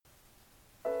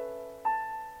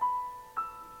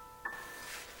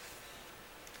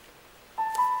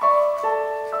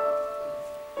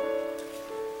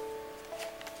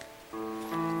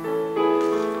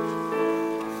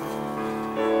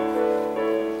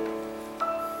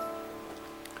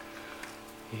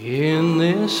In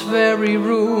this very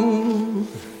room,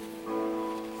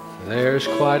 there's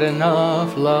quite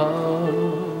enough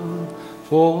love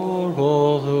for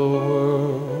all the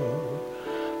world.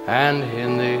 And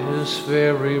in this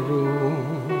very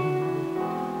room,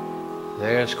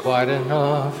 there's quite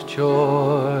enough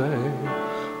joy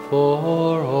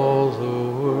for all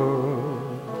the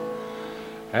world.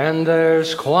 And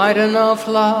there's quite enough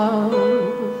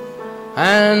love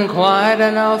and quite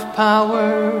enough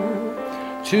power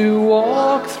to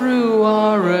walk through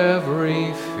our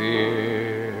every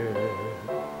fear.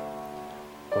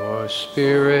 For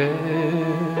Spirit,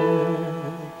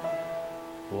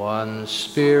 one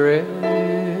Spirit,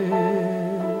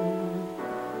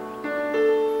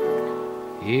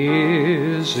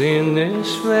 is in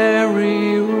this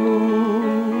very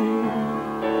room,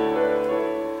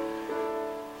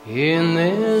 in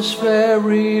this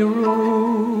very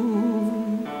room.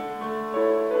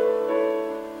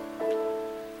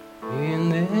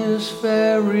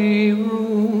 Very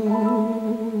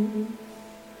room.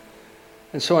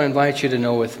 And so I invite you to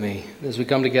know with me as we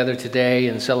come together today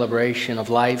in celebration of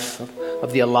life,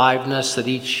 of the aliveness that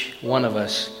each one of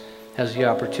us has the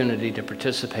opportunity to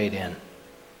participate in.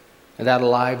 And that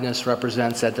aliveness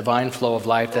represents that divine flow of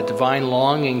life, that divine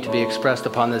longing to be expressed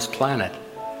upon this planet.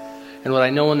 And what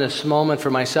I know in this moment for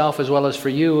myself as well as for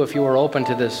you, if you are open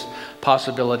to this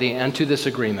possibility and to this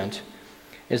agreement,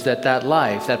 is that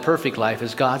life, that perfect life,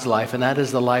 is God's life, and that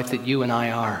is the life that you and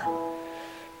I are.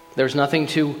 There's nothing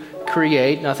to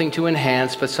create, nothing to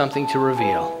enhance, but something to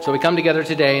reveal. So we come together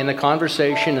today in the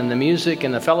conversation and the music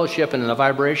and the fellowship and the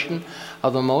vibration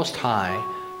of the Most High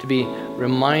to be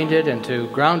reminded and to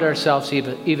ground ourselves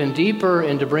even deeper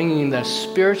into bringing the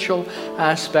spiritual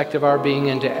aspect of our being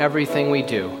into everything we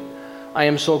do. I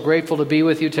am so grateful to be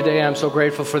with you today. I'm so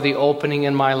grateful for the opening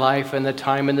in my life and the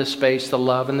time and the space, the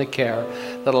love and the care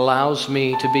that allows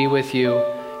me to be with you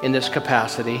in this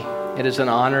capacity. It is an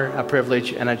honor, a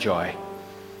privilege, and a joy.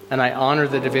 And I honor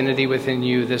the divinity within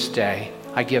you this day.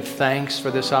 I give thanks for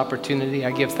this opportunity.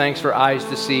 I give thanks for eyes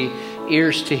to see,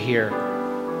 ears to hear,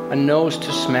 a nose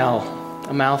to smell,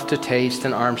 a mouth to taste,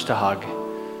 and arms to hug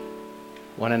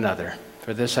one another.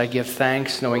 For this I give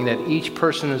thanks, knowing that each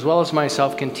person, as well as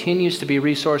myself, continues to be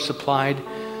resource supplied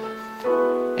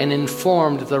and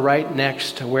informed of the right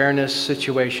next awareness,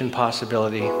 situation,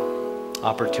 possibility,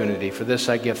 opportunity. For this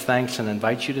I give thanks and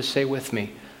invite you to say with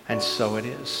me, and so it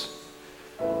is.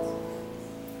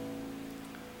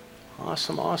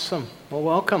 Awesome, awesome. Well,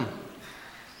 welcome.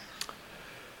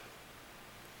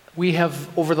 We have,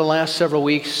 over the last several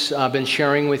weeks, been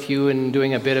sharing with you and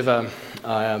doing a bit of a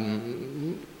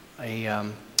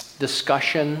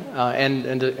discussion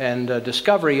and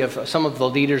discovery of some of the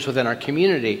leaders within our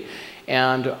community.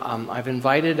 And I've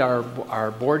invited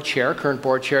our board chair, current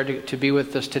board chair, to be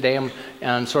with us today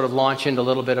and sort of launch into a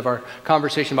little bit of our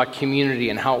conversation about community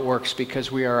and how it works,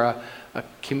 because we are a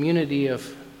community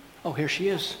of, oh, here she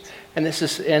is. And this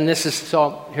is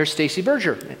so here's Stacy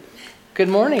Berger. Good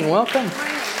morning, welcome. Good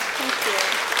morning.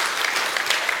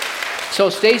 So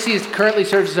Stacy currently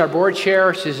serves as our board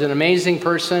chair. She's an amazing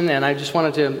person, and I just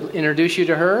wanted to introduce you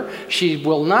to her. She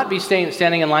will not be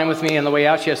standing in line with me on the way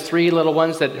out. She has 3 little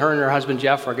ones that her and her husband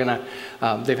Jeff are gonna.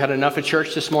 They've had enough at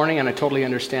church this morning, and I totally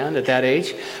understand at that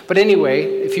age. But anyway,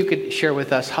 if you could share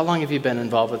with us, how long have you been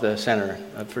involved with the Center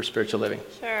for Spiritual Living?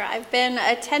 Sure, I've been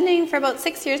attending for about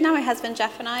 6 years now. My husband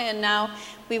Jeff and I, and now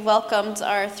we welcomed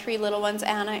our 3 little ones,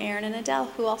 Anna, Aaron, and Adele,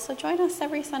 who also join us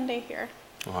every Sunday here.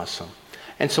 Awesome.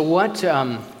 And so what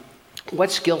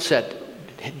skill set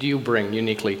do you bring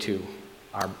uniquely to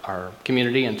our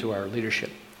community and to our leadership?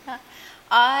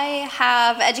 I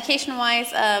have,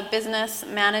 education-wise, a business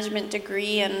management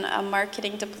degree and a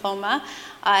marketing diploma.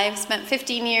 I've spent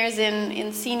 15 years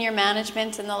in senior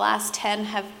management, and the last 10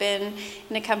 have been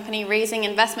in a company raising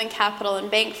investment capital and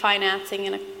bank financing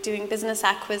and doing business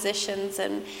acquisitions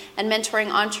and mentoring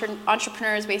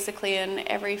entrepreneurs basically in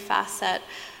every facet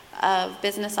of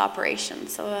business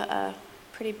operations. So a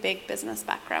pretty big business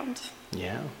background.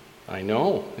 Yeah, I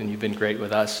know, and you've been great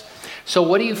with us. So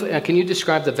what do you, can you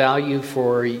describe the value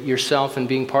for yourself in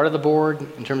being part of the board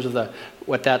in terms of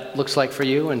what that looks like for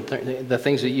you and the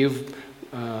things that you've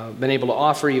been able to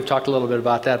offer? You've talked a little bit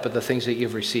about that, but the things that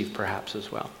you've received perhaps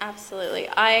as well. Absolutely.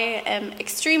 I am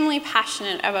extremely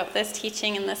passionate about this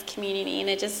teaching in this community, and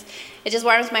it just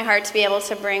warms my heart to be able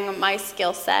to bring my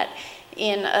skill set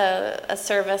in a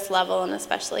service level, and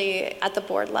especially at the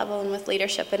board level and with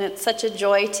leadership. And it's such a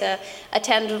joy to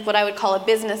attend what I would call a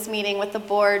business meeting with the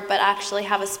board, but actually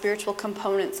have a spiritual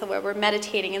component, so where we're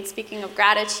meditating and speaking of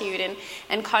gratitude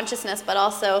and consciousness, but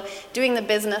also doing the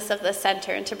business of the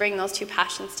center. And to bring those two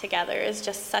passions together is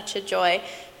just such a joy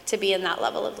to be in that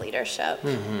level of leadership.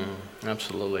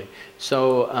 Absolutely.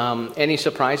 So any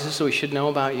surprises that we should know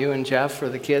about you and Jeff or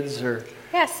the kids? Or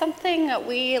Yeah,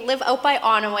 we live out by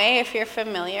Onaway, if you're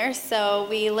familiar. So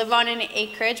we live on an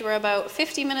acreage. We're about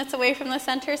 50 minutes away from the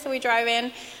center, so we drive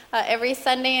in every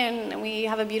Sunday, and we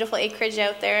have a beautiful acreage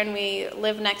out there, and we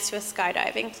live next to a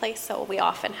skydiving place, so we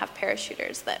often have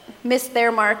parachuters that miss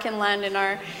their mark and land in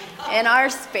our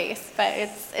space. But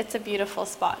it's a beautiful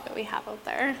spot that we have out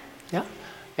there. Yeah.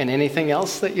 And anything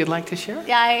else that you'd like to share?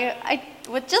 Yeah, I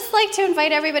would just like to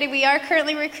invite everybody. We are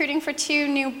currently recruiting for 2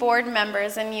 new board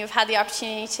members, and you've had the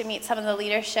opportunity to meet some of the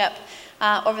leadership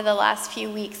over the last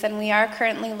few weeks. And we are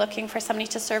currently looking for somebody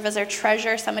to serve as our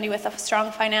treasurer, somebody with a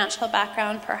strong financial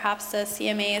background, perhaps a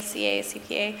CMA, a CA, a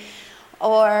CPA,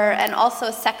 and also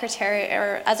a secretary,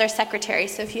 or as our secretary.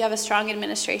 So if you have a strong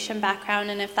administration background,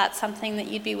 and if that's something that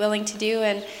you'd be willing to do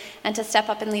and to step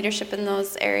up in leadership in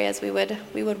those areas, we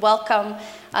would welcome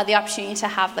the opportunity to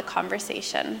have the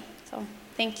conversation. So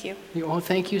thank you. Well,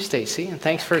 thank you, Stacy, and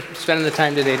thanks for spending the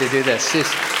time today to do this.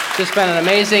 It's just been an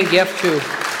amazing gift to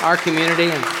our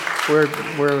community, and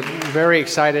we're very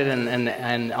excited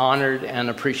and honored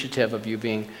and appreciative of you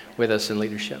being with us in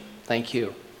leadership. Thank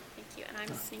you. Thank you, and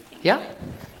I'm sneaking. Yeah?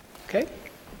 Okay.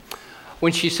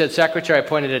 When she said secretary, I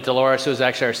pointed at Dolores, who was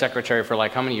actually our secretary for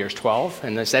like how many years? 12?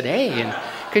 And I said, hey,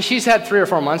 because she's had 3 or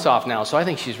 4 months off now, so I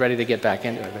think she's ready to get back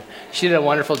into it. But she did a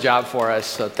wonderful job for us,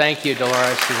 so thank you,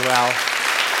 Dolores, as well.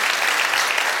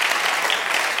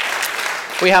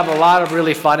 We have a lot of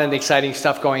really fun and exciting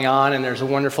stuff going on, and there's a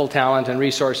wonderful talent and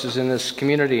resources in this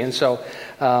community. And so,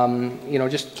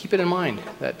 just keep it in mind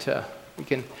that we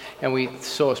can, and we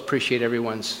so appreciate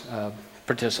everyone's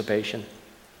participation.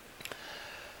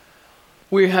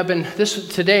 We have been,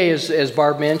 today, as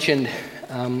Barb mentioned,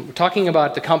 we're talking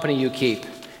about the company you keep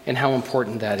and how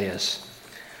important that is.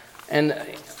 And,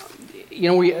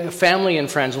 we, family and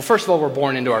friends, well, first of all, we're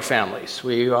born into our families.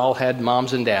 We all had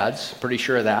moms and dads, pretty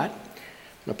sure of that.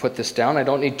 I'm going to put this down. I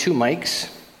don't need 2 mics.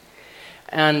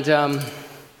 And,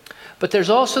 but there's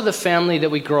also the family that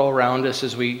we grow around us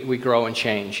as we grow and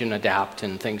change and adapt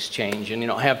and things change. And,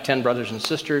 I have 10 brothers and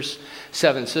sisters,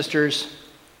 7 sisters.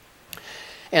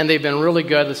 And they've been really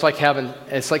good. It's like having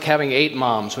 8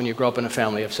 moms when you grow up in a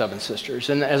family of 7 sisters.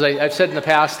 And as I've said in the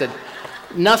past, that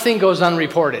nothing goes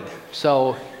unreported.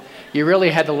 So you really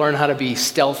had to learn how to be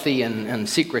stealthy and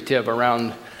secretive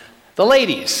around the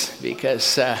ladies,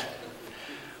 because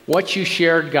what you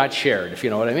shared got shared, if you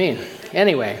know what I mean.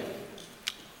 Anyway,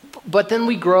 but then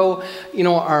we grow.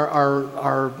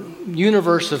 Our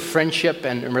universe of friendship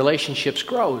and relationships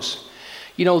grows.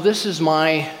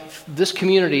 This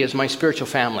community is my spiritual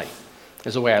family,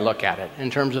 is the way I look at it,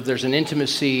 in terms of there's an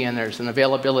intimacy and there's an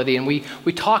availability. And we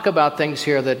talk about things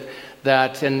here that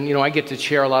I get to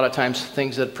share a lot of times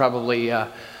things that probably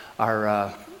are,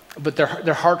 but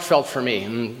they're heartfelt for me.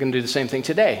 I'm going to do the same thing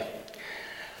today.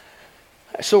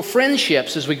 So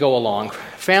friendships as we go along.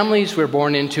 Families we're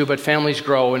born into, but families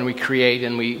grow and we create,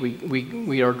 and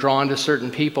we are drawn to certain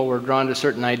people. We're drawn to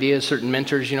certain ideas, certain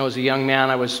mentors. As a young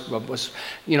man,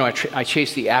 I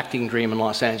chased the acting dream in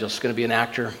Los Angeles, going to be an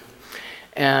actor.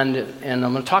 And I'm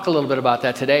going to talk a little bit about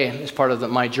that today as part of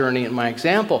my journey and my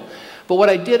example. But what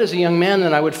I did as a young man,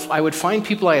 then I would find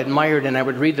people I admired and I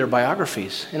would read their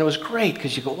biographies. And it was great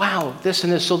because you go, wow, this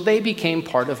and this. So they became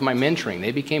part of my mentoring.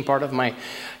 They became part of my,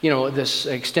 this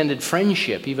extended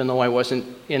friendship, even though I wasn't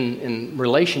in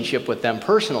relationship with them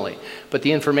personally. But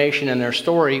the information in their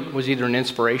story was either an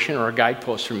inspiration or a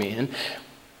guidepost for me. And,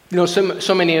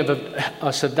 so many of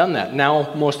us have done that.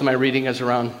 Now most of my reading is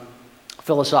around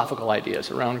philosophical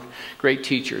ideas, around great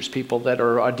teachers, people that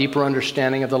are a deeper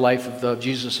understanding of the life of the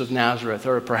Jesus of Nazareth,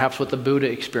 or perhaps what the Buddha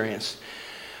experienced.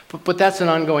 But that's an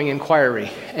ongoing inquiry.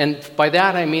 And by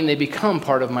that I mean they become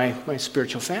part of my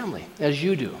spiritual family, as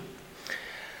you do.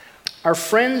 Our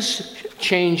friends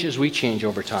change as we change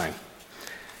over time.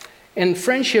 And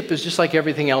friendship is just like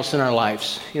everything else in our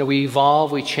lives. We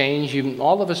evolve, we change.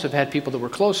 All of us have had people that we're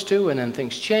close to, and then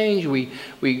things change. We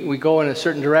go in a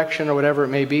certain direction or whatever it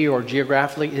may be, or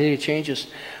geographically, it changes.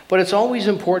 But it's always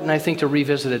important, I think, to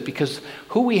revisit it, because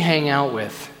who we hang out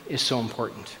with is so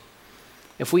important.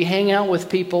 If we hang out with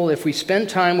people, if we spend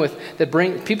time with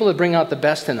people that bring out the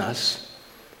best in us,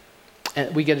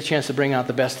 and we get a chance to bring out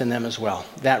the best in them as well,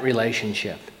 that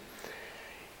relationship.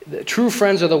 The true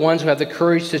friends are the ones who have the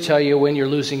courage to tell you when you're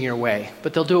losing your way,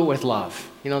 but they'll do it with love.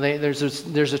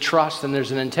 There's a trust and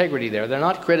there's an integrity there. They're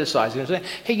not criticizing. They're saying,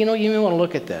 hey, you may want to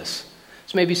look at this.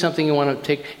 It's maybe something you want to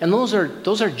take. And those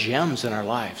are gems in our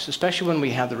lives, especially when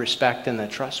we have the respect and the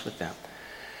trust with them.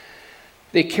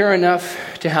 They care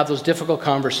enough to have those difficult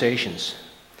conversations.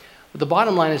 But the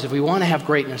bottom line is if we want to have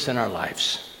greatness in our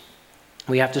lives,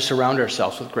 we have to surround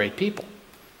ourselves with great people.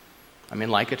 I mean,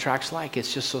 like attracts like.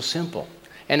 It's just so simple.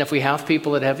 And if we have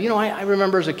people that have, I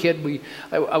remember as a kid,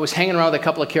 I was hanging around with a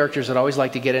couple of characters that always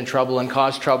liked to get in trouble and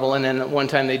cause trouble, and then one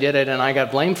time they did it, and I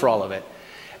got blamed for all of it.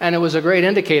 And it was a great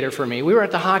indicator for me. We were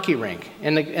at the hockey rink,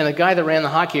 and the guy that ran the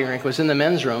hockey rink was in the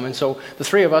men's room, and so the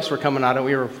three of us were coming out, and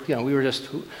we were just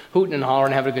hooting and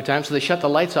hollering and having a good time, so they shut the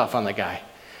lights off on the guy.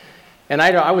 And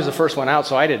I was the first one out,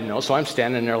 so I didn't know. So I'm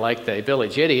standing there like the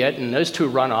village idiot, and those two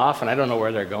run off, and I don't know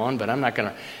where they're going, but I'm not going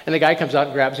to. And the guy comes out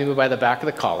and grabs me by the back of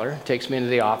the collar, takes me into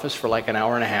the office for like an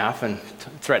hour and a half, and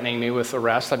threatening me with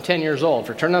arrest. I'm 10 years old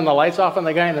for turning the lights off on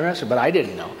the guy in the restaurant, but I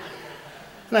didn't know.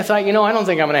 And I thought, I don't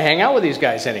think I'm going to hang out with these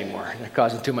guys anymore. They're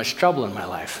causing too much trouble in my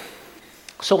life.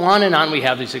 So on and on we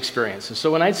have these experiences.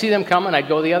 So when I'd see them coming, I'd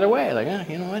go the other way. Like,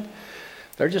 you know what?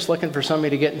 They're just looking for somebody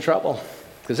to get in trouble,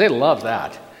 because they love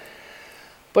that.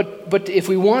 But if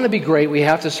we want to be great, we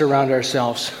have to surround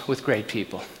ourselves with great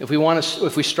people. If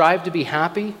we strive to be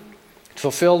happy,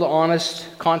 fulfilled, honest,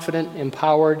 confident,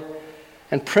 empowered,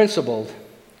 and principled,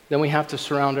 then we have to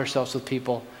surround ourselves with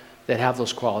people that have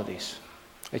those qualities.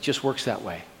 It just works that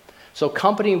way. So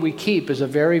company we keep is a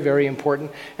very, very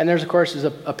important. And there's, of course,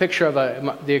 a picture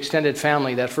of the extended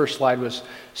family. That first slide was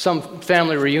some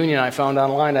family reunion I found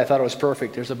online. I thought it was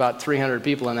perfect. There's about 300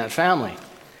 people in that family.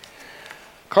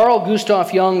 Carl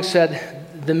Gustav Jung said,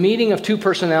 the meeting of two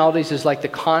personalities is like the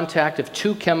contact of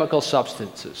two chemical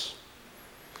substances.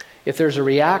 If there's a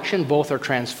reaction, both are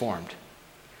transformed.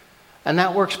 And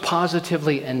that works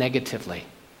positively and negatively.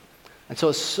 And so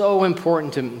it's so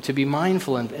important to be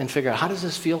mindful and figure out, how does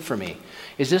this feel for me?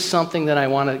 Is this something that I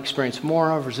want to experience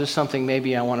more of, or is this something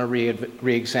maybe I want to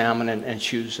re-examine and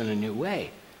choose in a new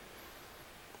way?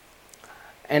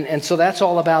 And so that's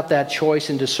all about that choice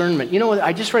and discernment.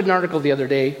 I just read an article the other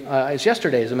day, it was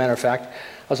yesterday as a matter of fact.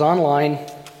 I was online,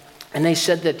 and they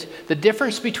said that the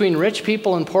difference between rich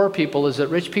people and poor people is that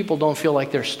rich people don't feel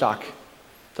like they're stuck,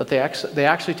 that they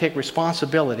actually take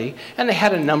responsibility, and they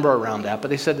had a number around that, but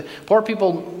they said poor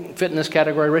people fit in this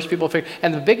category, rich people fit,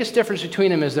 and the biggest difference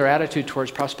between them is their attitude towards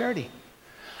prosperity.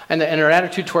 And their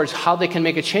attitude towards how they can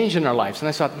make a change in their lives. And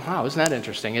I thought, wow, isn't that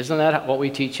interesting? Isn't that what we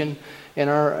teach in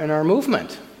our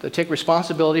movement? To take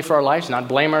responsibility for our lives, not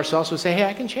blame ourselves, but say, hey,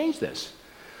 I can change this.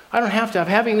 I don't have to. I'm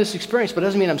having this experience, but it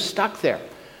doesn't mean I'm stuck there.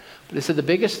 But they said the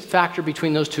biggest factor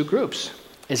between those two groups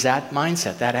is that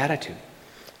mindset, that attitude.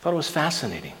 I thought it was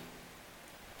fascinating.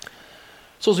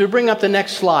 So as we bring up the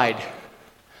next slide,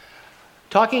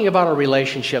 talking about our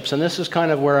relationships, and this is kind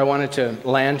of where I wanted to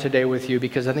land today with you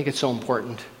because I think it's so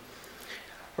important.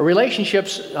 Our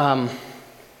relationships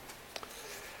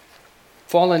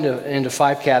fall into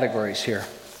 5 categories here.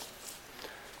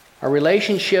 Our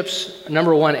relationships,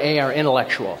 number 1A, are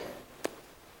intellectual.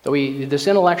 This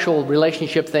intellectual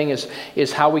relationship thing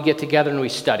is how we get together and we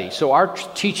study. So our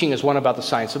teaching is one about the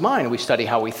science of mind. We study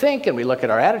how we think, and we look at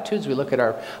our attitudes, we look at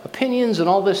our opinions and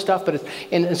all this stuff.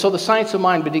 And so the science of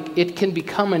mind, but it can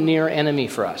become a near enemy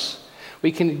for us.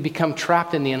 We can become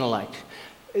trapped in the intellect.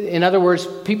 In other words,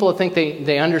 people think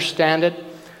they understand it,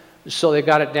 so they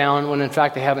got it down, when in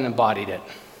fact they haven't embodied it.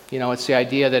 It's the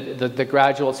idea that the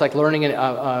gradual, it's like learning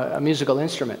a musical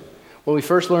instrument. When we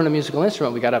first learn a musical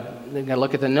instrument, we got to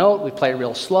look at the note, we play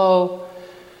real slow,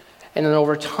 and then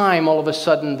over time, all of a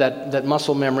sudden, that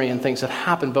muscle memory and things that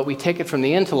happen, but we take it from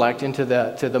the intellect into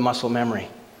the muscle memory.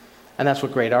 And that's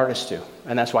what great artists do.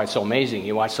 And that's why it's so amazing.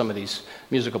 You watch some of these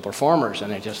musical performers,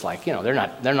 and they're just like,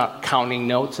 they're not counting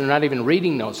notes, and they're not even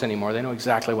reading notes anymore. They know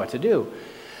exactly what to do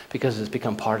because it's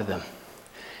become part of them.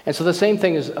 And so the same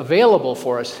thing is available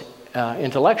for us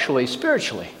intellectually,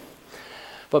 spiritually.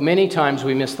 But many times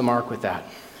we miss the mark with that.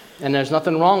 And there's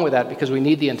nothing wrong with that because we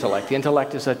need the intellect. The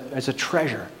intellect is a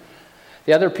treasure.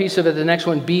 The other piece of it, the next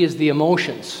one, B, is the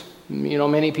emotions.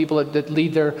 Many people that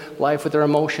lead their life with their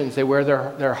emotions, they wear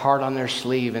their heart on their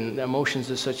sleeve. And emotions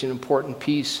is such an important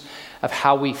piece of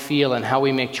how we feel and how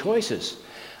we make choices.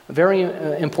 A very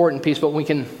important piece, but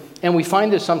we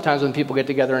find this sometimes when people get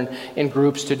together in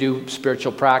groups to do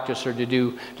spiritual practice or to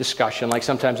do discussion. Like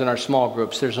sometimes in our small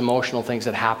groups, there's emotional things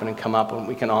that happen and come up, and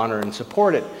we can honor and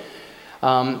support it.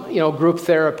 Group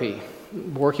therapy,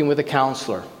 working with a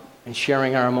counselor, and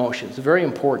sharing our emotions. Very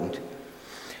important.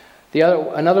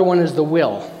 Another one is the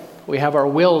will. We have our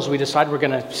wills. We decide we're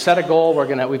going to set a goal.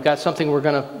 We've got something we're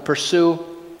going to pursue.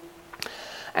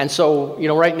 And so,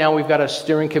 right now we've got a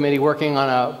steering committee working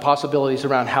on possibilities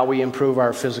around how we improve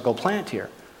our physical plant here.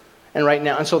 And right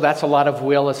now, and so that's a lot of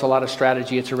will, it's a lot of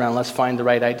strategy. It's around let's find the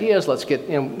right ideas, let's get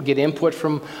input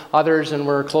from others, and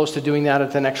we're close to doing that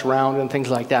at the next round and things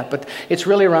like that. But it's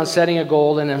really around setting a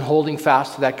goal and then holding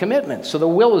fast to that commitment. So the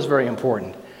will is very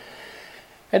important.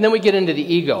 And then we get into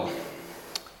the ego.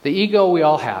 The ego we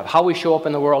all have, how we show up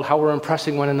in the world, how we're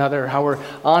impressing one another, how we're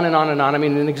on and on and on. I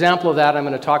mean, an example of that I'm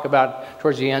going to talk about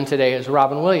towards the end today is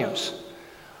Robin Williams.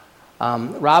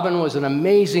 Robin was an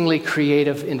amazingly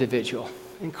creative individual.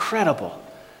 Incredible.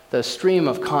 The stream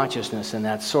of consciousness and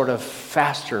that sort of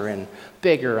faster and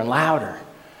bigger and louder.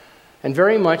 And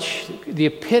very much the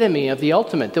epitome of the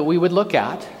ultimate that we would look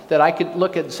at, that I could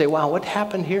look at and say, wow, what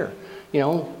happened here? You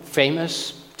know,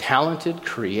 famous, talented,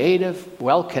 creative,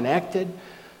 well-connected.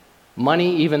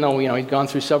 Money, even though, he'd gone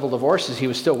through several divorces, he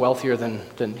was still wealthier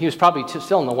than he was probably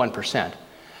still in the 1%.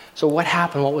 So what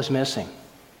happened? What was missing?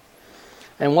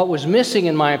 And what was missing,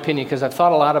 in my opinion, because I've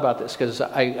thought a lot about this, because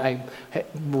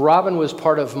Robin was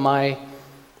part of my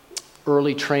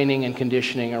early training and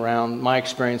conditioning around my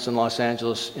experience in Los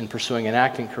Angeles in pursuing an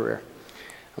acting career.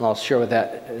 And I'll share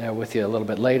that with you a little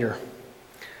bit later.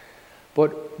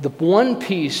 But the one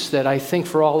piece that I think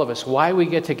for all of us, why we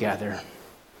get together,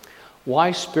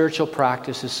 why spiritual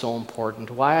practice is so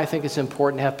important, why I think it's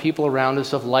important to have people around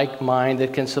us of like mind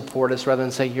that can support us rather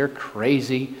than say, you're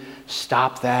crazy,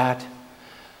 stop that,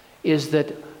 is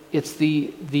that it's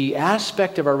the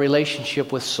aspect of our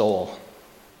relationship with soul.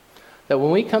 That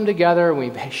when we come together,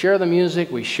 we share the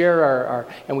music, we share our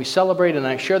and we celebrate, and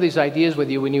I share these ideas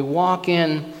with you, when you walk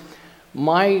in,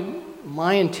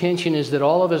 my intention is that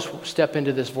all of us step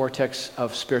into this vortex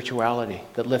of spirituality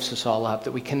that lifts us all up,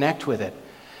 that we connect with it.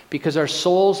 Because our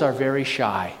souls are very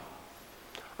shy.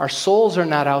 Our souls are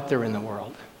not out there in the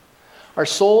world. Our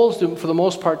souls, for the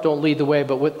most part, don't lead the way,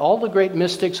 but with all the great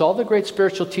mystics, all the great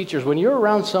spiritual teachers, when you're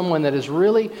around someone that is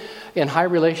really in high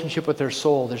relationship with their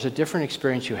soul, there's a different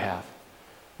experience you have.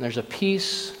 And there's a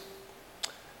peace,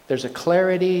 there's a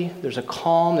clarity, there's a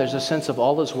calm, there's a sense of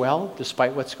all is well,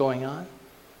 despite what's going on.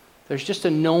 There's just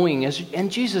a knowing, and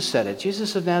Jesus said it.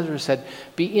 Jesus of Nazareth said,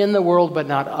 be in the world, but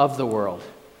not of the world.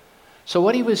 So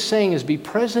what he was saying is be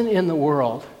present in the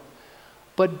world,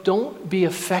 but don't be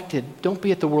affected. Don't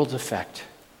be at the world's effect.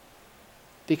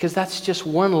 Because that's just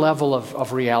one level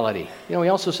of reality. He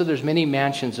also said there's many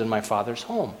mansions in my Father's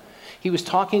home. He was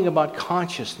talking about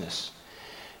consciousness.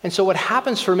 And so what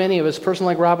happens for many of us, a person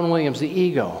like Robin Williams, the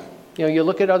ego. You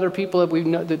look at other people that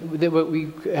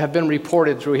we have been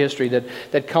reported through history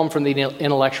that come from the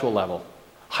intellectual level.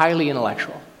 Highly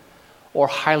intellectual. Or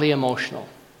highly emotional.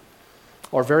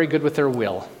 Or very good with their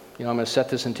will. I'm going to set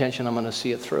this intention, I'm going to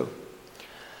see it through.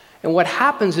 And what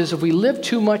happens is if we live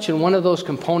too much in one of those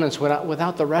components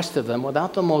without the rest of them,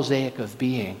 without the mosaic of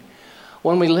being,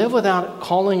 when we live without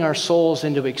calling our souls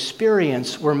into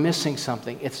experience, we're missing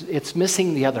something. It's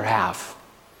missing the other half.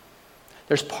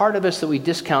 There's part of us that we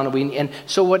discount. And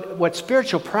so what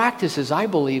spiritual practice is, I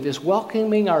believe, is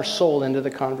welcoming our soul into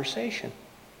the conversation.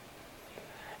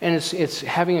 And it's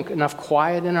having enough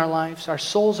quiet in our lives. Our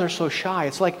souls are so shy.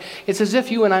 It's as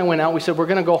if you and I went out. We said we're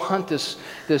going to go hunt this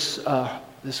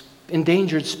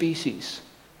endangered species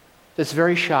that's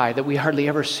very shy that we hardly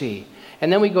ever see.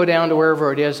 And then we go down to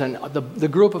wherever it is, and the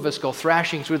group of us go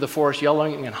thrashing through the forest,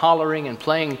 yelling and hollering and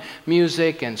playing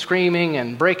music and screaming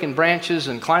and breaking branches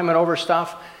and climbing over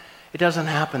stuff. It doesn't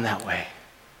happen that way.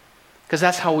 Because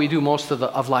that's how we do most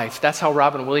of life. That's how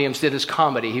Robin Williams did his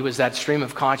comedy. He was that stream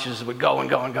of consciousness that would go and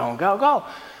go and go and go.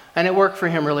 And it worked for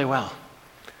him really well.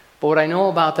 But what I know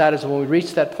about that is when we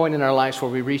reach that point in our lives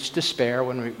where we reach despair,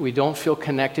 when we don't feel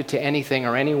connected to anything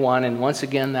or anyone, and once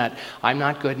again that I'm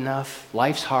not good enough,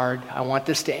 life's hard, I want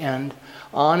this to end,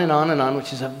 on and on and on,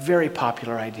 which is a very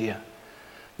popular idea.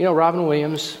 Robin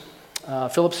Williams,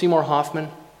 Philip Seymour Hoffman,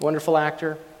 wonderful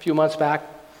actor, a few months back,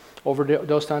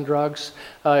 overdosed on drugs.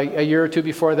 A year or two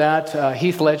before that,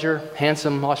 Heath Ledger,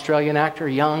 handsome Australian actor,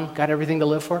 young, got everything to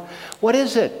live for. What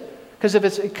is it?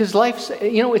 Because life's,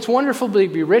 it's wonderful to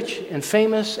be rich and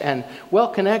famous and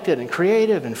well-connected and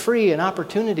creative and free and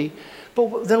opportunity.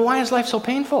 But then why is life so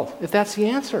painful if that's the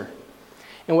answer?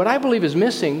 And what I believe is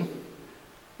missing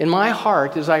in my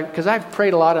heart is because I've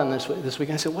prayed a lot on this week,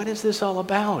 and I said, what is this all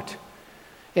about?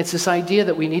 It's this idea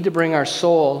that we need to bring our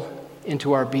soul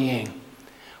into our being.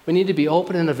 We need to be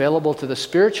open and available to the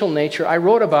spiritual nature. I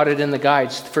wrote about it in the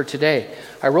guides for today.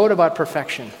 I wrote about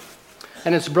perfection.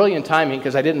 And it's brilliant timing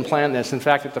because I didn't plan this. In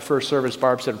fact, at the first service,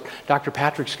 Barb said, Dr.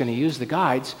 Patrick's going to use the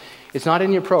guides. It's not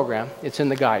in your program. It's in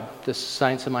the guide, the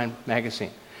Science of Mind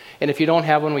magazine. And if you don't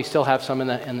have one, we still have some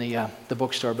in the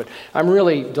bookstore. But I'm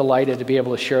really delighted to be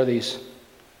able to share these.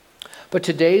 But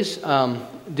today's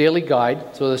daily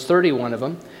guide, so there's 31 of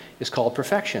them, is called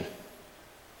Perfection.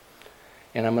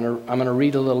 And I'm going to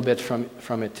read a little bit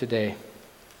from it today.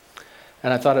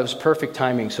 And I thought it was perfect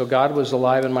timing. So God was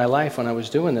alive in my life when I was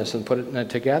doing this and put it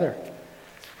together.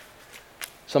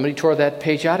 Somebody tore that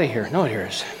page out of here. No, here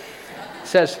it is. It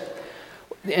says,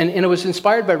 and it was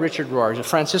inspired by Richard Rohr, a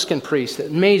Franciscan priest,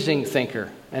 an amazing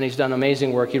thinker, and he's done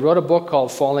amazing work. He wrote a book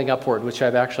called Falling Upward, which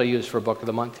I've actually used for Book of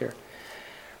the Month here.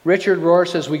 Richard Rohr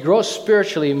says, we grow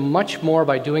spiritually much more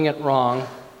by doing it wrong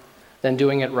than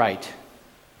doing it right.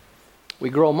 We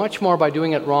grow much more by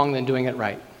doing it wrong than doing it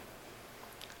right.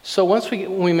 So once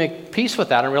we make peace with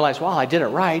that and realize, well, I did it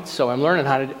right, so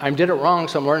I did it wrong,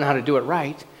 so I'm learning how to do it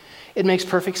right, it makes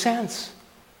perfect sense.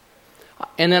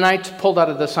 And then I pulled out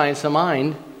of the Science of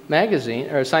Mind magazine,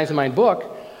 or Science of Mind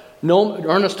book,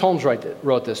 Ernest Holmes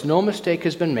wrote this, no mistake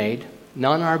has been made,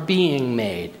 none are being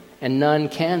made, and none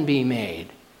can be made.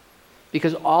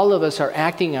 Because all of us are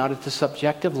acting out at the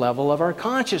subjective level of our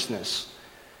consciousness.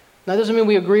 Now, it doesn't mean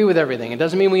we agree with everything. It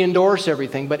doesn't mean we endorse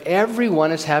everything. But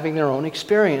everyone is having their own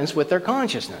experience with their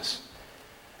consciousness.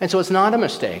 And so it's not a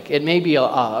mistake. It may be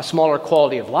a smaller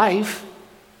quality of life.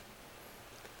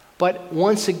 But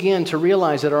once again, to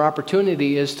realize that our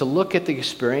opportunity is to look at the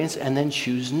experience and then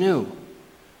choose new.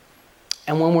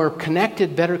 And when we're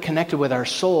better connected with our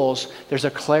souls, there's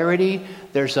a clarity,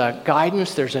 there's a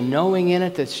guidance, there's a knowing in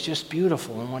it that's just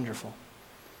beautiful and wonderful.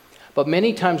 But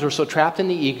many times we're so trapped in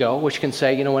the ego, which can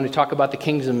say, when we talk about the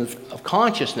kingdoms of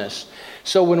consciousness.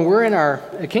 So when we're in our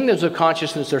kingdoms of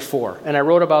consciousness, there's 4. And I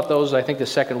wrote about those, I think, the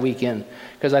second week in,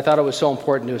 because I thought it was so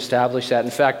important to establish that.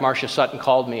 In fact, Marcia Sutton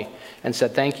called me and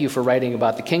said, thank you for writing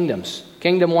about the kingdoms.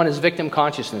 Kingdom 1 is victim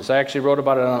consciousness. I actually wrote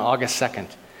about it on August 2nd.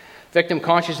 Victim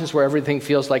consciousness, where everything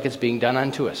feels like it's being done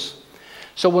unto us.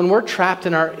 So when we're trapped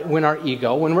in our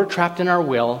ego, when we're trapped in our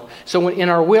will, so in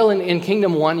our will in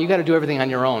Kingdom 1, you got to do everything on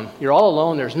your own. You're all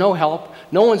alone. There's no help.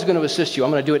 No one's going to assist you.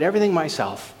 I'm going to do everything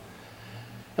myself.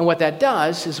 And what that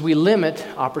does is we limit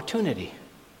opportunity.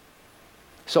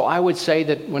 So I would say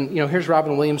that here's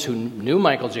Robin Williams, who knew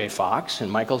Michael J. Fox, and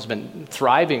Michael's been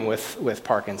thriving with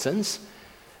Parkinson's.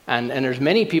 And there's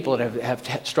many people that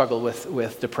have struggled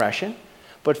with depression.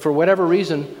 But for whatever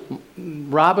reason,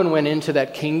 Robin went into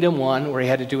that Kingdom 1 where he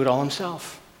had to do it all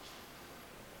himself.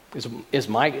 Is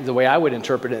the way I would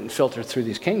interpret it and filter through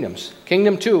these kingdoms.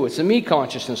 Kingdom 2, it's the me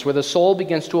consciousness, where the soul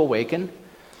begins to awaken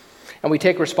and we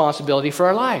take responsibility for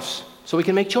our lives so we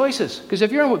can make choices. Because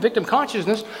if you're in victim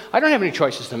consciousness, I don't have any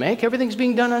choices to make. Everything's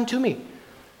being done unto me.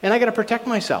 And I got to protect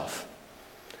myself.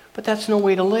 But that's no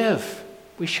way to live.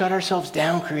 We shut ourselves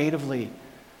down creatively.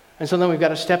 And so then we've got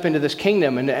to step into this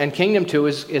kingdom. And Kingdom 2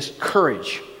 is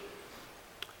courage.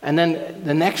 And then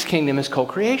the next kingdom is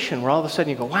co-creation, where all of a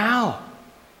sudden you go, wow,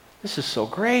 this is so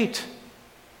great.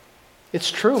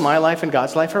 It's true. My life and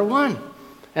God's life are one.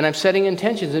 And I'm setting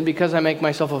intentions. And because I make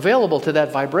myself available to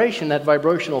that vibration, that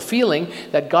vibrational feeling,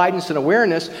 that guidance and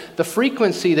awareness, the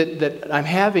frequency that I'm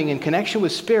having in connection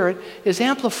with Spirit is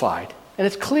amplified. And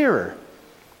it's clearer.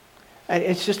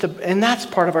 And that's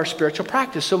part of our spiritual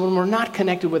practice. So when we're not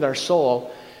connected with our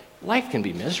soul, life can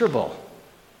be miserable.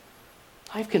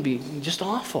 Life can be just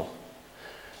awful.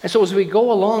 And so as we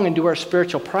go along and do our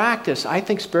spiritual practice, I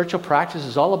think spiritual practice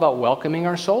is all about welcoming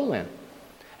our soul in.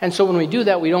 And so when we do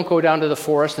that, we don't go down to the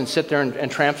forest and sit there and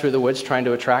tramp through the woods trying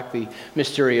to attract the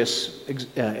mysterious,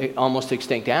 almost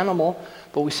extinct animal,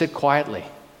 but we sit quietly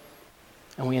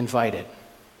and we invite it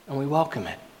and we welcome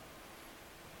it.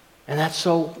 And that's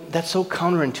so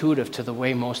counterintuitive to the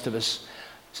way most of us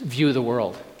view the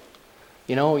world.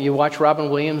 You watch Robin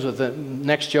Williams with the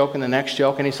next joke and the next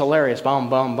joke, and he's hilarious. Boom,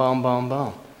 boom, boom, boom,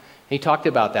 boom. He talked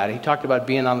about that. He talked about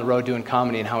being on the road doing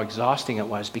comedy and how exhausting it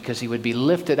was because he would be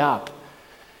lifted up.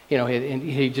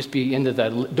 He'd just be into the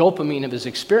dopamine of his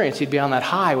experience. He'd be on that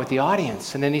high with the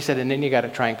audience. And then he said, and then you got to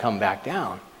try and come back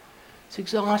down. It's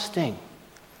exhausting.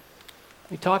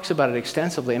 He talks about it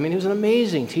extensively. He was an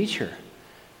amazing teacher.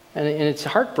 And it's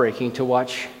heartbreaking to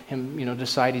watch him,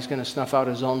 decide he's going to snuff out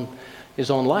his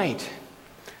own light.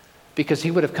 Because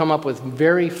he would have come up with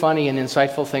very funny and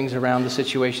insightful things around the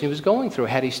situation he was going through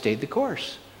had he stayed the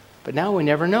course. But now we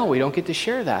never know. We don't get to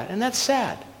share that. And that's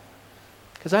sad.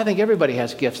 Because I think everybody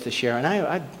has gifts to share. And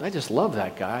I just love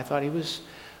that guy. I thought he was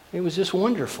just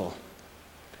wonderful.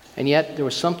 And yet there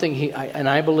was something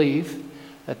I believe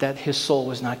that his soul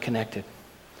was not connected.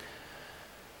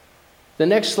 The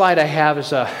next slide I have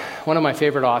is one of my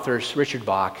favorite authors, Richard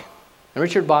Bach. And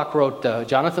Richard Bach wrote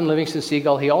Jonathan Livingston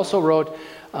Seagull. He also wrote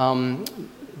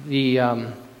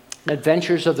the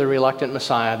Adventures of the Reluctant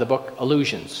Messiah, the book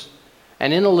Illusions.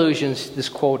 And in Illusions, this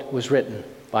quote was written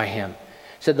by him.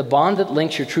 It said, "The bond that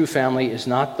links your true family is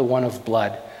not the one of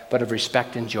blood, but of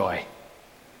respect and joy."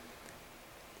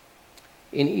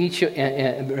 in each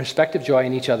respective joy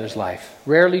in each other's life.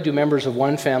 Rarely do members of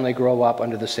one family grow up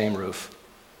under the same roof.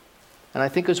 And I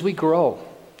think as we grow,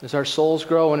 as our souls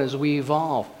grow and as we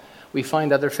evolve, we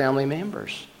find other family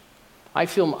members. I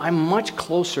feel I'm much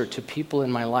closer to people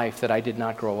in my life that I did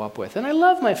not grow up with. And I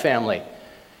love my family.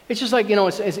 It's just like,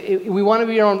 we want to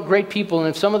be our own great people, and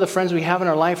if some of the friends we have in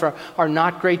our life are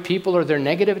not great people or they're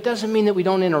negative, it doesn't mean that we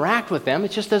don't interact with them.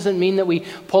 It just doesn't mean that we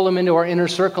pull them into our inner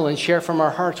circle and share from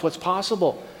our hearts what's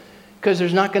possible. Because they're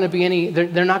not going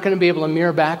to be able to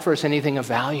mirror back for us anything of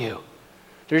value.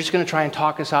 They're just going to try and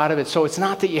talk us out of it. So it's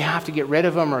not that you have to get rid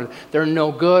of them or they're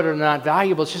no good or not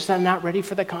valuable. It's just that I'm not ready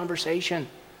for the conversation.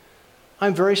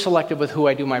 I'm very selective with who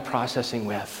I do my processing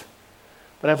with.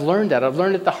 But I've learned that. I've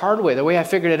learned it the hard way. The way I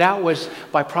figured it out was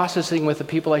by processing with the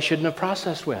people I shouldn't have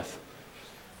processed with.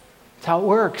 That's how it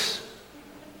works.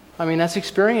 I mean, that's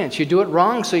experience. You do it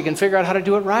wrong so you can figure out how to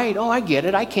do it right. Oh, I get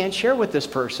it. I can't share with this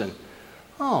person.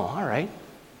 Oh, all right.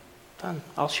 Done.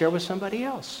 I'll share with somebody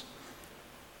else.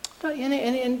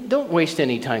 And don't waste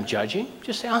any time judging.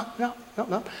 Just say, oh,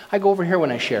 no. I go over here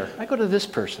when I share. I go to this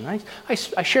person.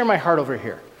 I share my heart over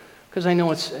here because I know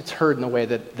it's heard in a way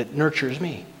that nurtures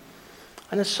me.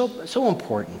 And it's so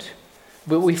important.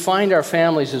 But we find our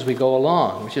families as we go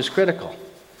along, which is critical.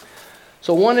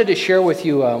 So I wanted to share with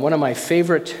you one of my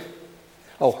favorite...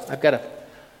 I've got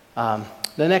the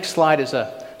next slide is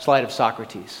a slide of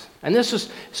Socrates. And this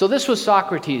was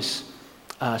Socrates'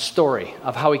 story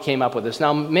of how he came up with this.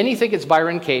 Now, many think it's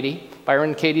Byron Katie.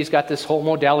 Byron Katie's got this whole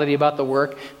modality about the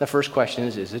work. The first question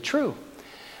is it true?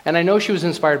 And I know she was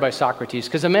inspired by Socrates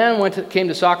because a man came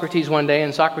to Socrates one day,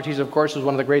 and Socrates, of course, was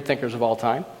one of the great thinkers of all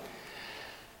time.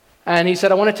 And he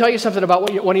said, I want to tell you something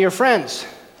about one of your friends.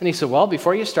 And he said, well,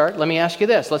 before you start, let me ask you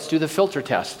this. Let's do the filter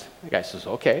test. The guy says,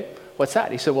 okay, what's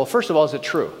that? He said, well, first of all, is it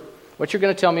true? What you're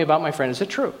going to tell me about my friend, is it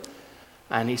true?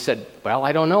 And he said, well,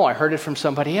 I don't know. I heard it from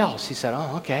somebody else. He said,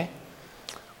 oh, okay.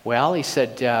 Well, he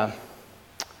said,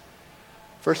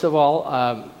 first of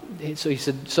all, so he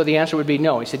said, so the answer would be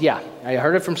no. He said, yeah, I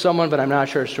heard it from someone, but I'm not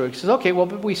sure it's true. He says, okay, well,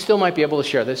 but we still might be able to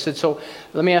share this. He said, so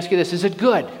let me ask you this, is it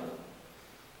good?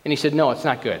 And he said, no, it's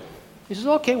not good. He says,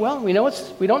 okay, well, we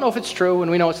don't know if it's true, and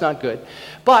we know it's not good.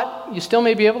 But you still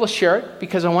may be able to share it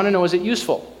because I want to know, is it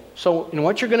useful? So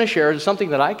what you're going to share is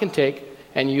something that I can take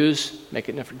and use, make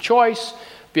a different choice,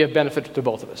 be of benefit to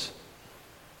both of us.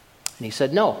 And he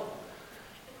said, no.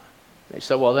 They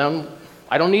said, well, then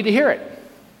I don't need to hear it.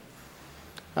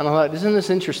 And I thought, isn't this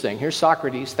interesting? Here's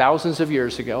Socrates, thousands of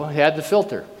years ago. He had the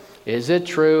filter. Is it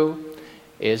true?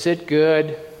 Is it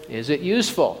good? Is it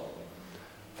useful?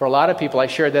 For a lot of people, I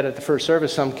shared that at the first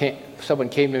service. Someone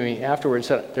came to me afterwards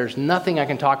and said, there's nothing I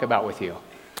can talk about with you.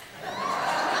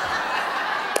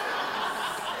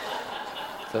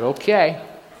 I said, okay.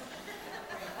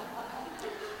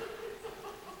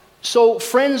 So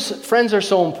friends are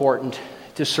so important.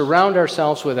 To surround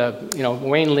ourselves with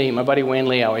Wayne Lee, my buddy Wayne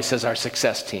Lee always says our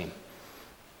success team.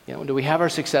 Do we have our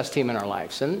success team in our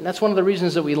lives? And that's one of the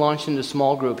reasons that we launched into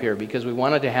small group here, because we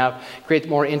wanted to create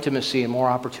more intimacy and more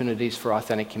opportunities for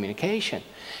authentic communication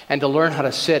and to learn how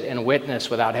to sit and witness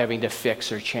without having to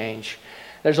fix or change.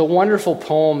 There's a wonderful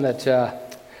poem that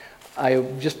I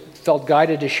just felt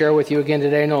guided to share with you again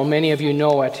today. I know many of you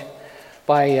know it,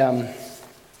 by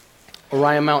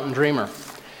Orion Mountain Dreamer.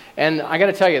 And I got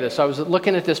to tell you this. I was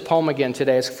looking at this poem again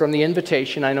today. It's from The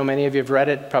Invitation. I know many of you have read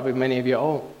it. Probably many of you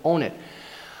own it.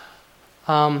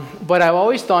 But I've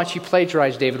always thought she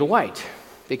plagiarized David Whyte,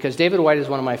 because David Whyte is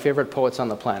one of my favorite poets on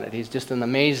the planet. He's just an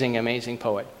amazing, amazing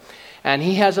poet. And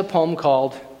he has a poem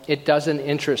called It Doesn't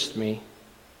Interest Me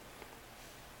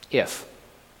If,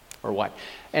 or What.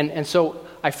 And so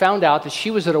I found out that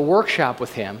she was at a workshop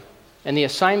with him, and the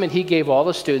assignment he gave all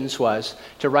the students was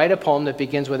to write a poem that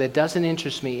begins with, it doesn't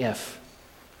interest me if.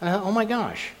 And I thought, oh my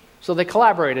gosh. So they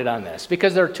collaborated on this,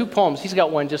 because there are two poems. He's got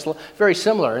one just very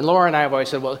similar. And Laura and I have always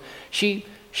said, well, she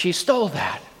stole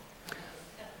that.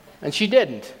 And she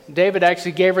didn't. David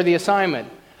actually gave her the assignment.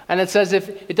 And it says,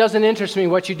 if it doesn't interest me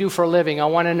what you do for a living, I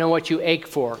want to know what you ache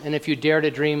for, and if you dare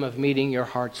to dream of meeting your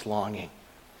heart's longing.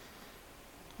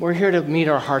 We're here to meet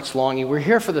our heart's longing. We're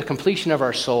here for the completion of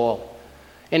our soul.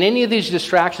 And any of these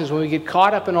distractions, when we get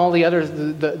caught up in all the other,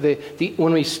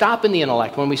 when we stop in the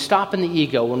intellect, when we stop in the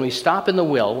ego, when we stop in the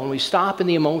will, when we stop in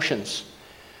the emotions,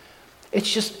 it's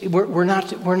just, we're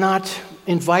not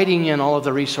inviting in all of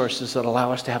the resources that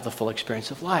allow us to have the full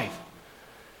experience of life.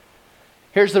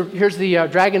 Here's the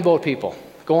Dragon Boat people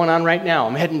going on right now.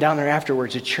 I'm heading down there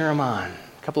afterwards to cheer them on.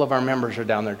 A couple of our members are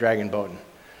down there dragon boating.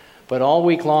 But all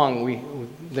week long,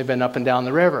 they've been up and down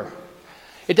the river.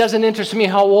 It doesn't interest me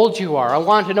how old you are. I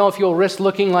want to know if you'll risk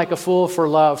looking like a fool for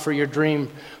love, for your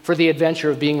dream, for the adventure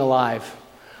of being alive.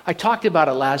 I talked about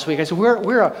it last week. I said,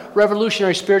 we're a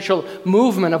revolutionary spiritual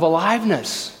movement of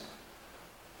aliveness.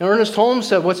 And Ernest Holmes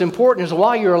said, what's important is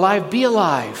while you're alive, be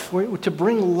alive. We're to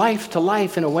bring life to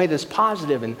life in a way that's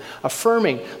positive and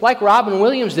affirming, like Robin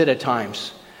Williams did at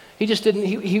times. He just didn't.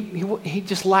 He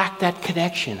just lacked that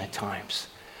connection at times.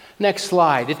 Next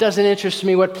slide. It doesn't interest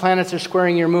me what planets are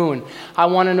squaring your moon. I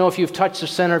want to know if you've touched the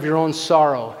center of your own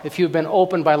sorrow, if you've been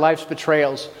opened by life's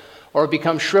betrayals, or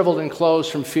become shriveled and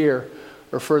closed from fear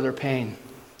or further pain.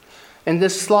 And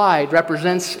this slide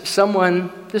represents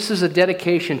someone. This is a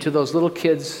dedication to those little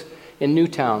kids in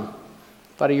Newtown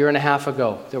about a year and a half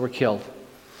ago that were killed.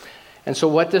 And so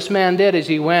what this man did is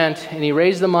he went and he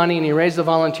raised the money and he raised the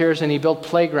volunteers and he built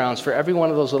playgrounds for every one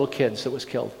of those little kids that was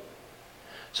killed.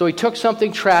 So he took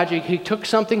something tragic, he took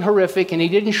something horrific, and he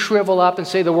didn't shrivel up and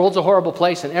say the world's a horrible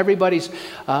place and everybody's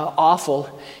awful.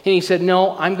 And he said,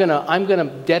 no, I'm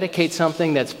gonna dedicate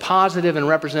something that's positive and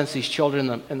represents these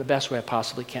children in the best way I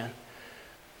possibly can.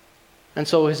 And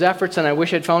so his efforts, and I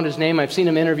wish I'd found his name. I've seen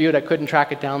him interviewed. I couldn't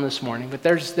track it down this morning. But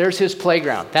there's his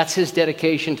playground. That's his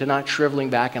dedication to not shriveling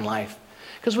back in life.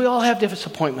 Because we all have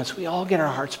disappointments. We all get our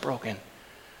hearts broken.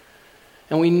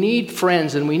 And we need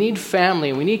friends, and we need family,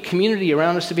 and we need community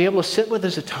around us to be able to sit with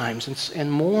us at times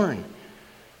and mourn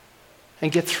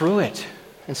and get through it.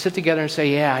 And sit together and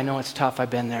say, yeah, I know it's tough. I've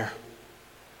been there.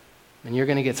 And you're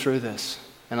going to get through this.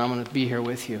 And I'm going to be here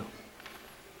with you.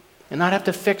 And not have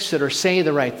to fix it or say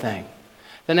the right thing.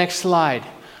 The next slide.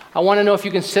 I want to know if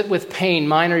you can sit with pain,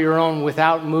 mine or your own,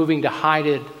 without moving to hide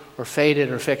it or fade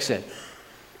it or fix it.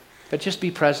 But just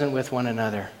be present with one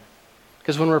another.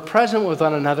 Because when we're present with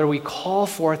one another, we call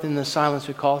forth in the silence,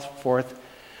 we call forth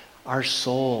our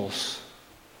souls.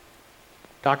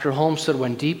 Dr. Holmes said,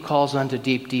 when deep calls unto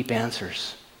deep, deep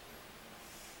answers.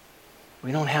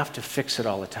 We don't have to fix it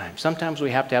all the time. Sometimes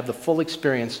we have to have the full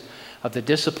experience of the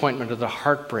disappointment or the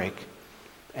heartbreak,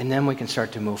 and then we can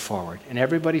start to move forward. And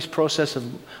everybody's process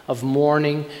of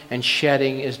mourning and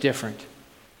shedding is different.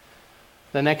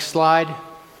 The next slide.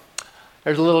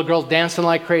 There's a little girl dancing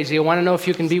like crazy. I want to know if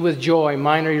you can be with joy,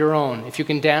 mine or your own. If you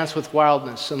can dance with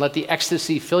wildness and let the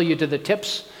ecstasy fill you to the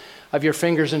tips of your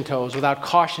fingers and toes without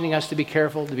cautioning us to be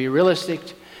careful, to be realistic,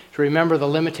 to remember the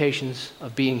limitations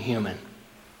of being human.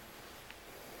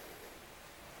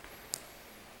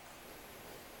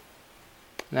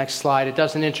 Next slide. It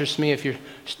doesn't interest me if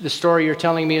the story you're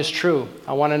telling me is true.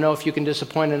 I want to know if you can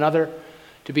disappoint another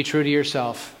to be true to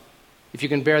yourself. If you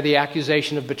can bear the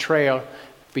accusation of betrayal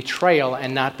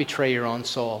and not betray your own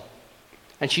soul.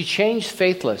 And she changed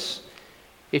faithless.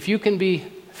 If you can be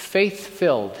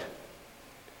faith-filled,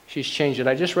 she's changed it.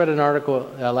 I just read an article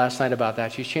last night about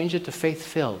that. She's changed it to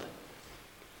faith-filled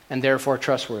and therefore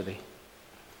trustworthy.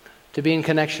 To be in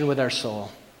connection with our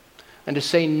soul. And to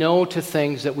say no to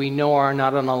things that we know are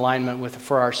not in alignment with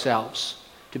for ourselves.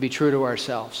 To be true to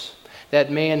ourselves.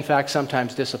 That may, in fact,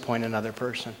 sometimes disappoint another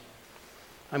person.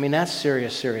 I mean, that's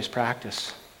serious, serious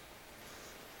practice.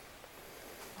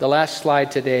 The last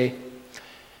slide today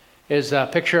is a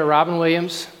picture of Robin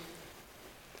Williams.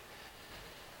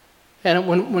 And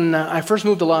when I first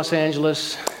moved to Los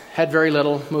Angeles, had very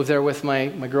little, moved there with my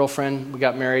girlfriend. We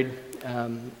got married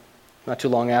not too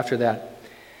long after that.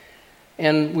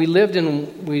 And we lived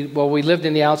in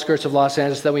the outskirts of Los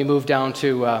Angeles. Then we moved down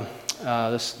to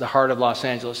the heart of Los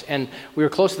Angeles, and we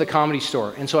were close to the Comedy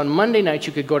Store. And so on Monday nights,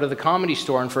 you could go to the Comedy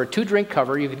Store, and for a 2-drink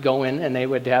cover, you could go in, and they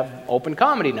would have open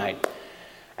comedy night.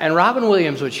 And Robin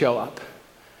Williams would show up,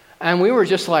 and we were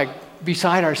just like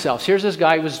beside ourselves. Here's this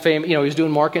guy who was famous, he was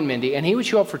doing Mork and Mindy, and he would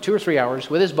show up for 2 or 3 hours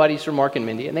with his buddies from Mork and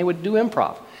Mindy, and they would do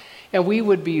improv, and we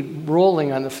would be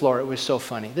rolling on the floor. It was so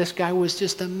funny. This guy was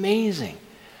just amazing.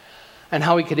 And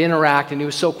how he could interact, and he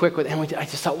was so quick with. And I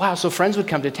just thought, wow. So friends would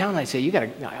come to town, and I'd say,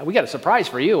 "We got a surprise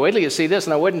for you. Wait till you see this."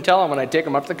 And I wouldn't tell them when I'd take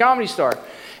them up to the Comedy Store.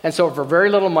 And so for very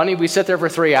little money, we'd sit there for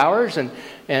 3 hours, and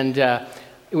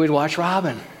we'd watch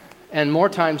Robin. And more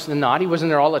times than not, he wasn't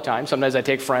there all the time. Sometimes I'd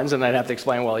take friends, and I'd have to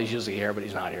explain, well, he's usually here, but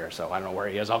he's not here, so I don't know where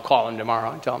he is. I'll call him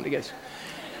tomorrow and tell him to get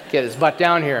his butt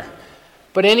down here.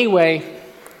 But anyway,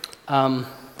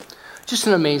 just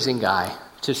an amazing guy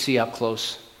to see up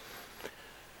close.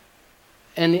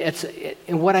 And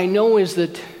what I know is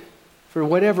that for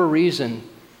whatever reason,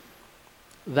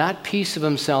 that piece of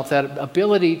himself, that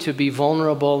ability to be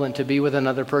vulnerable and to be with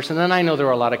another person, and I know there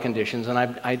are a lot of conditions, and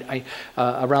I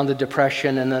around the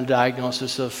depression and the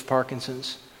diagnosis of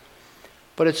Parkinson's.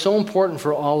 But it's so important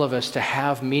for all of us to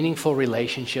have meaningful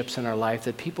relationships in our life,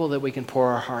 that people that we can pour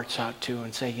our hearts out to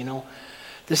and say,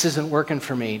 this isn't working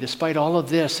for me. Despite all of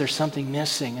this, there's something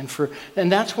missing.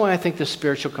 And that's why I think the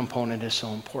spiritual component is so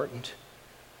important.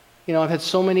 You know, I've had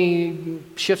so many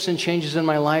shifts and changes in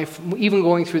my life, even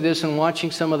going through this and watching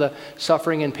some of the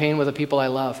suffering and pain with the people I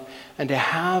love. And to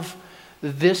have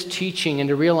this teaching and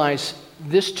to realize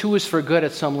this too is for good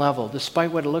at some level,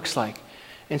 despite what it looks like.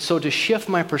 And so to shift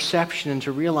my perception and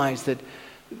to realize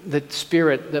that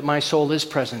spirit, that my soul is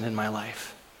present in my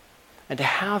life. And to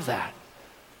have that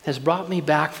has brought me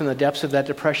back from the depths of that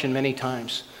depression many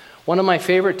times. One of my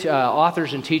favorite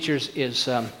authors and teachers is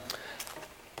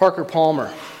Parker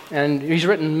Palmer. And he's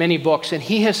written many books, and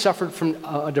he has suffered from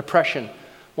depression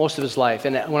most of his life.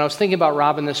 And when I was thinking about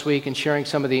Robin this week and sharing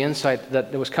some of the insight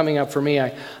that was coming up for me,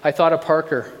 I thought of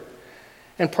Parker.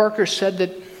 And Parker said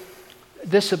that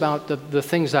this about the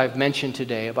things I've mentioned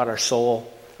today, about our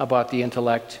soul, about the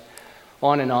intellect,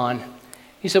 on and on.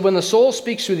 He said, when the soul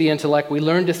speaks through the intellect, we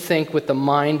learn to think with the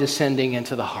mind descending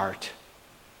into the heart.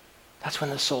 That's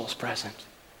when the soul's present.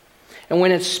 And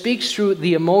when it speaks through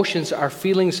the emotions, our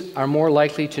feelings are more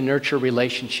likely to nurture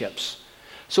relationships.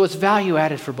 So it's value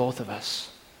added for both of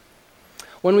us.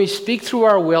 When we speak through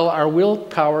our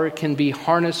willpower can be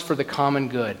harnessed for the common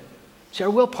good. See, our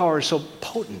willpower is so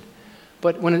potent,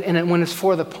 but when it's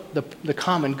for the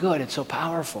common good, it's so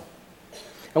powerful.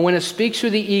 And when it speaks through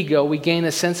the ego, we gain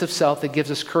a sense of self that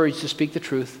gives us courage to speak the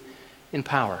truth in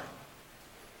power.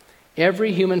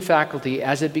 Every human faculty,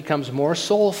 as it becomes more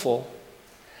soulful,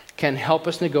 can help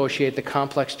us negotiate the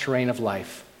complex terrain of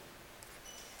life.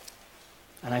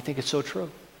 And I think it's so true.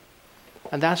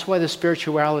 And that's why the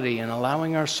spirituality and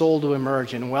allowing our soul to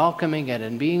emerge and welcoming it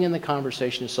and being in the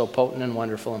conversation is so potent and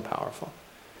wonderful and powerful.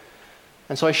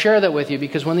 And so I share that with you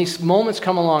because when these moments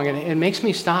come along, it makes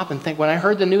me stop and think. When I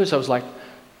heard the news, I was like,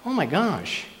 oh my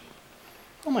gosh,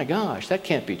 that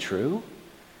can't be true.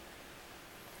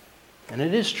 And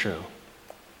it is true.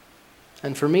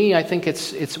 And for me, I think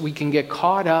it's we can get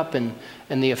caught up in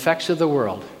the effects of the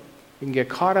world. We can get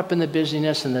caught up in the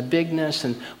busyness and the bigness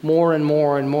and more and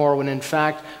more and more, when in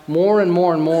fact, more and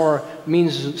more and more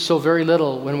means so very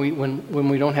little when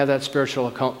we don't have that spiritual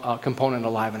component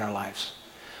alive in our lives.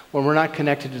 When we're not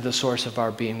connected to the source of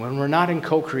our being, when we're not in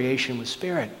co-creation with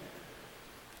Spirit.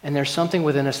 And there's something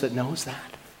within us that knows that.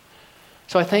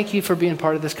 So I thank you for being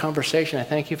part of this conversation. I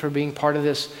thank you for being part of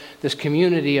this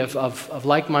community of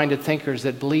like-minded thinkers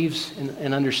that believes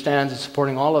and understands and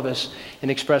supporting all of us in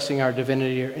expressing our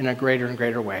divinity in a greater and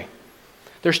greater way.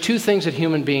 There's two things that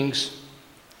human beings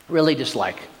really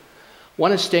dislike.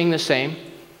 One is staying the same,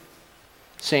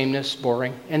 sameness,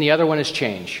 boring, and the other one is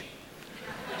change.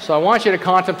 So I want you to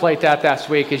contemplate that this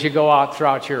week as you go out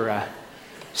throughout your...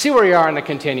 see where you are in the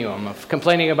continuum of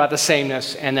complaining about the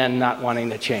sameness and then not wanting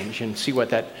to change, and see what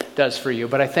that does for you.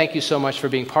 But I thank you so much for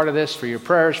being part of this, for your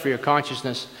prayers, for your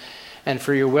consciousness, and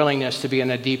for your willingness to be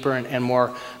in a deeper and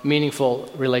more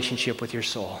meaningful relationship with your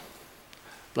soul.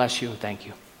 Bless you and thank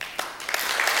you.